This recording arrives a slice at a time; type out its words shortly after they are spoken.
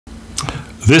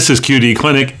This is QD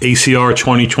Clinic ACR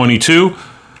 2022.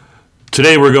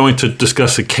 Today we're going to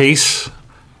discuss a case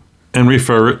and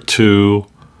refer it to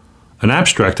an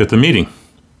abstract at the meeting.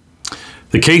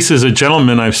 The case is a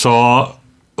gentleman I saw,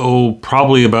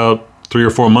 probably about 3 or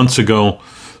 4 months ago,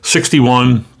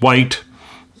 61, white,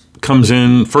 comes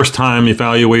in, first time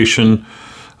evaluation,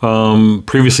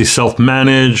 previously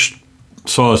self-managed,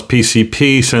 saw his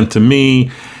PCP, sent to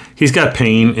me. He's got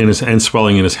pain in his and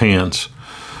swelling in his hands.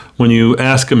 When you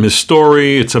ask him his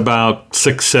story, it's about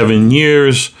 6-7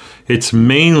 years. It's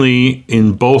mainly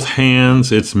in both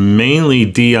hands. It's mainly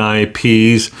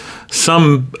DIPs,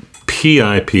 some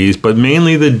PIPs, but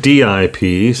mainly the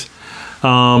DIPs.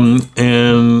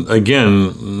 And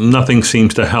again, nothing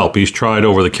seems to help. He's tried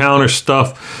over-the-counter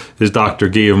stuff. His doctor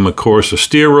gave him a course of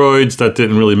steroids. That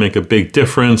didn't really make a big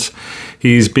difference.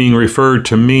 He's being referred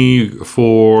to me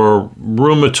for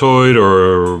rheumatoid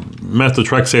or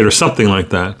methotrexate or something like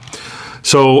that.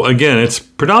 So again, it's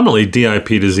predominantly DIP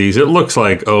disease. It looks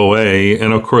like OA,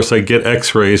 and of course I get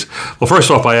x-rays. Well, first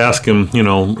off, I ask him,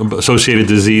 associated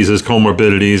diseases,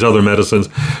 comorbidities, other medicines.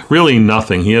 Really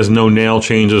nothing. He has no nail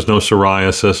changes, no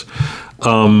psoriasis.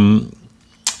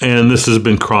 And this has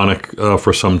been chronic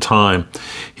for some time.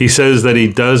 He says that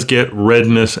he does get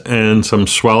redness and some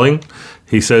swelling.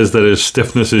 He says that his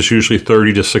stiffness is usually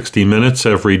 30 to 60 minutes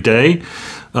every day,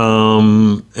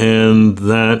 and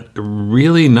that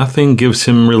really nothing gives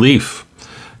him relief.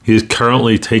 He's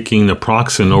currently taking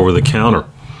naproxen over the counter.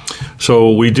 So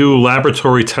we do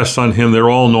laboratory tests on him. They're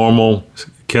all normal,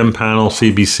 chem panel,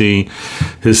 CBC.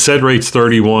 His SED rate's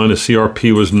 31, his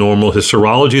CRP was normal. His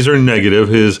serologies are negative.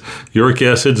 His uric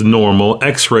acid's normal.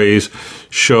 X-rays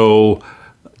show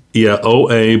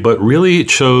OA, but really it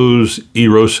shows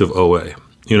erosive OA.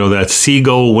 That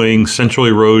seagull wing, central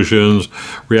erosions,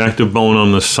 reactive bone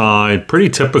on the side, pretty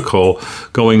typical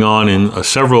going on in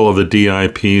several of the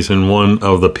DIPs and one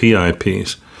of the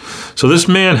PIPs. So this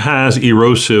man has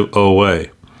erosive OA.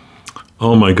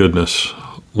 Oh my goodness,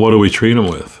 what do we treat him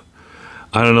with?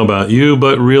 I don't know about you,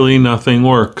 but really nothing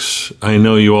works. I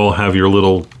know you all have your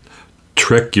little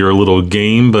trick, your little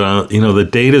game, but the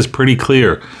data is pretty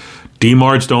clear.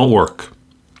 DMARDs don't work.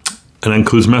 And that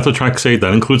includes methotrexate,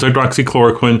 that includes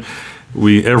hydroxychloroquine.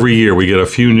 Every year we get a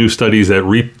few new studies that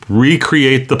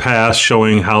recreate the past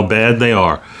showing how bad they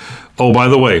are. Oh, by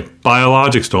the way,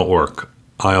 biologics don't work.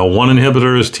 IL-1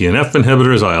 inhibitors, TNF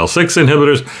inhibitors, IL-6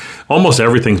 inhibitors, almost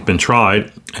everything's been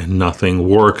tried and nothing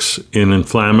works in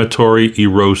inflammatory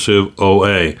erosive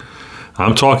OA.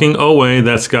 I'm talking OA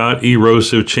that's got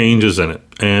erosive changes in it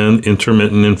and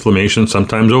intermittent inflammation,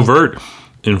 sometimes overt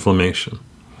inflammation.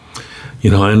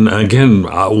 And again,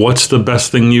 what's the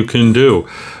best thing you can do?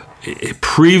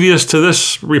 Previous to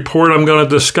this report I'm going to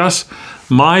discuss,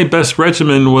 my best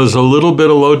regimen was a little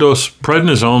bit of low-dose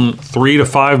prednisone, 3 to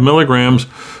 5 milligrams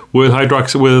with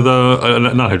with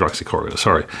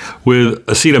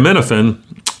acetaminophen,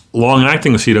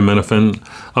 long-acting acetaminophen,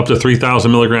 up to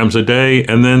 3,000 milligrams a day,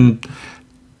 and then,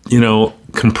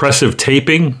 compressive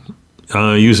taping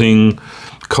using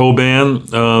Coban,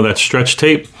 that stretch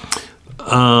tape.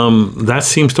 That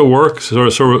seems to work sort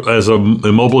of as a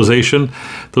immobilization.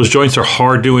 Those joints are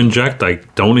hard to inject. I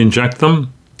don't inject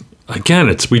them.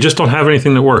 Again, we just don't have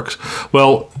anything that works.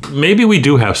 Well, maybe we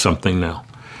do have something now.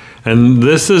 And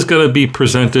this is going to be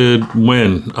presented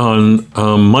when? On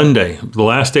Monday, the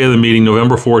last day of the meeting,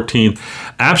 November 14th.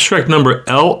 Abstract number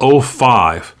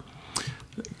L05.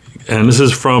 And this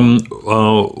is from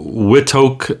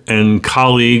Wittok and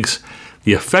colleagues.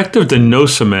 The effect of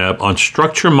denosumab on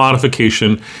structure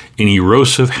modification in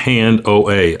erosive hand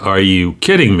OA. Are you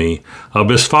kidding me?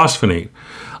 Bisphosphonate.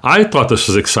 I thought this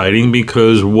was exciting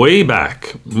because way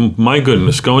back, my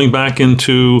goodness, going back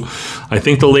into, I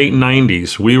think, the late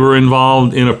 90s, we were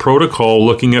involved in a protocol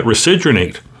looking at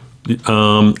residronate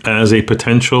as a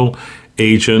potential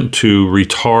agent to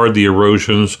retard the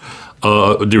erosions,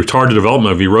 retard the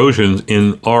development of erosions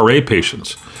in RA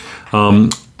patients.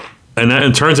 And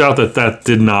it turns out that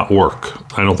did not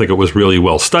work. I don't think it was really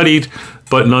well studied,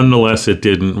 but nonetheless, it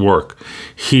didn't work.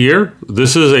 Here,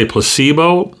 this is a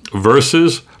placebo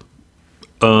versus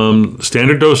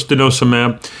standard dose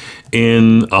denosumab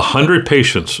in 100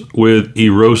 patients with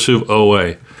erosive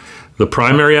OA. The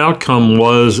primary outcome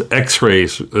was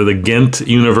x-rays, the Ghent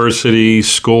University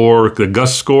score, the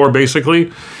GUS score,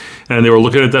 basically. And they were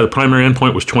looking at that. The primary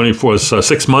endpoint was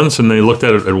 6 months, and they looked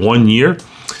at it at 1 year.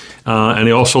 And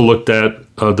they also looked at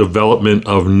development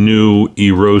of new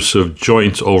erosive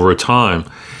joints over time.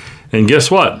 And guess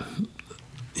what?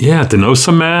 Yeah,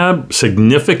 denosumab,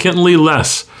 significantly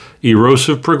less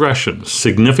erosive progression,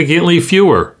 significantly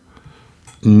fewer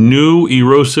new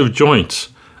erosive joints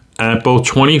at both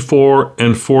 24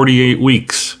 and 48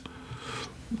 weeks.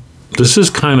 This is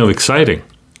kind of exciting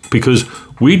because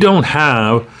we don't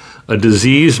have a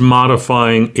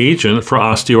disease-modifying agent for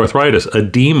osteoarthritis, a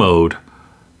D-mode.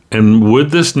 And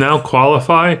would this now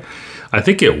qualify? I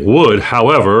think it would.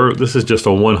 However, this is just a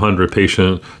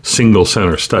 100-patient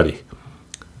single-center study.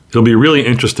 It'll be really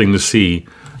interesting to see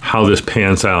how this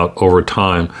pans out over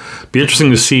time. Be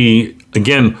interesting to see,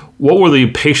 again, what were the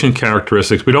patient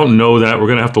characteristics? We don't know that. We're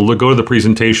going to have to go to the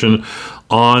presentation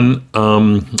on,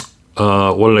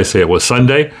 what did I say? It was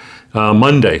Sunday?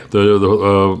 Monday,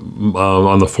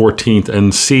 on the 14th,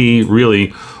 and see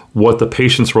really what the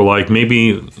patients were like.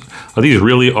 Maybe, are these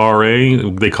really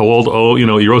RA? They called,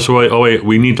 erosive OA.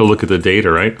 We need to look at the data,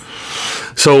 right?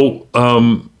 So,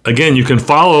 again, you can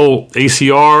follow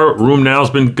ACR. RheumNow's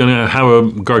been going to have a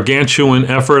gargantuan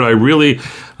effort.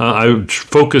 I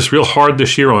focused real hard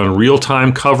this year on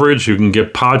real-time coverage. You can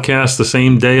get podcasts the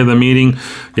same day of the meeting.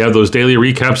 You have those daily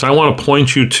recaps. I want to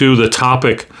point you to the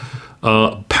topic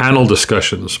panel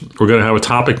discussions. We're going to have a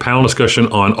topic panel discussion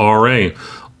on RA,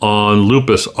 on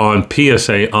lupus, on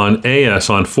PSA, on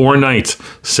AS, on 4 nights,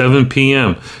 7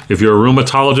 p.m. If you're a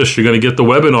rheumatologist, you're going to get the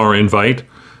webinar invite,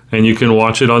 and you can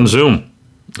watch it on Zoom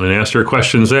and ask your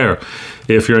questions there.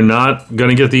 If you're not going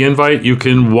to get the invite, you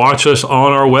can watch us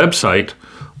on our website,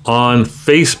 on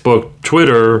Facebook,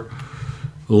 Twitter,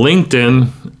 LinkedIn,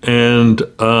 and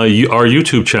our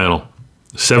YouTube channel,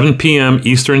 7 p.m.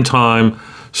 Eastern Time,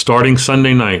 starting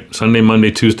Sunday night, Sunday,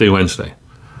 Monday, Tuesday, Wednesday.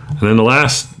 And then the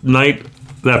last night,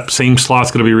 that same slot's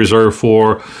going to be reserved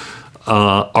for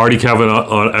Artie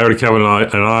Kavanaugh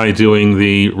and I doing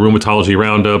the Rheumatology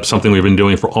Roundup, something we've been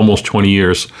doing for almost 20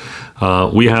 years.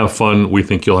 We have fun. We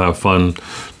think you'll have fun.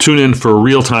 Tune in for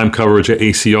real-time coverage at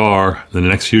ACR in the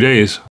next few days.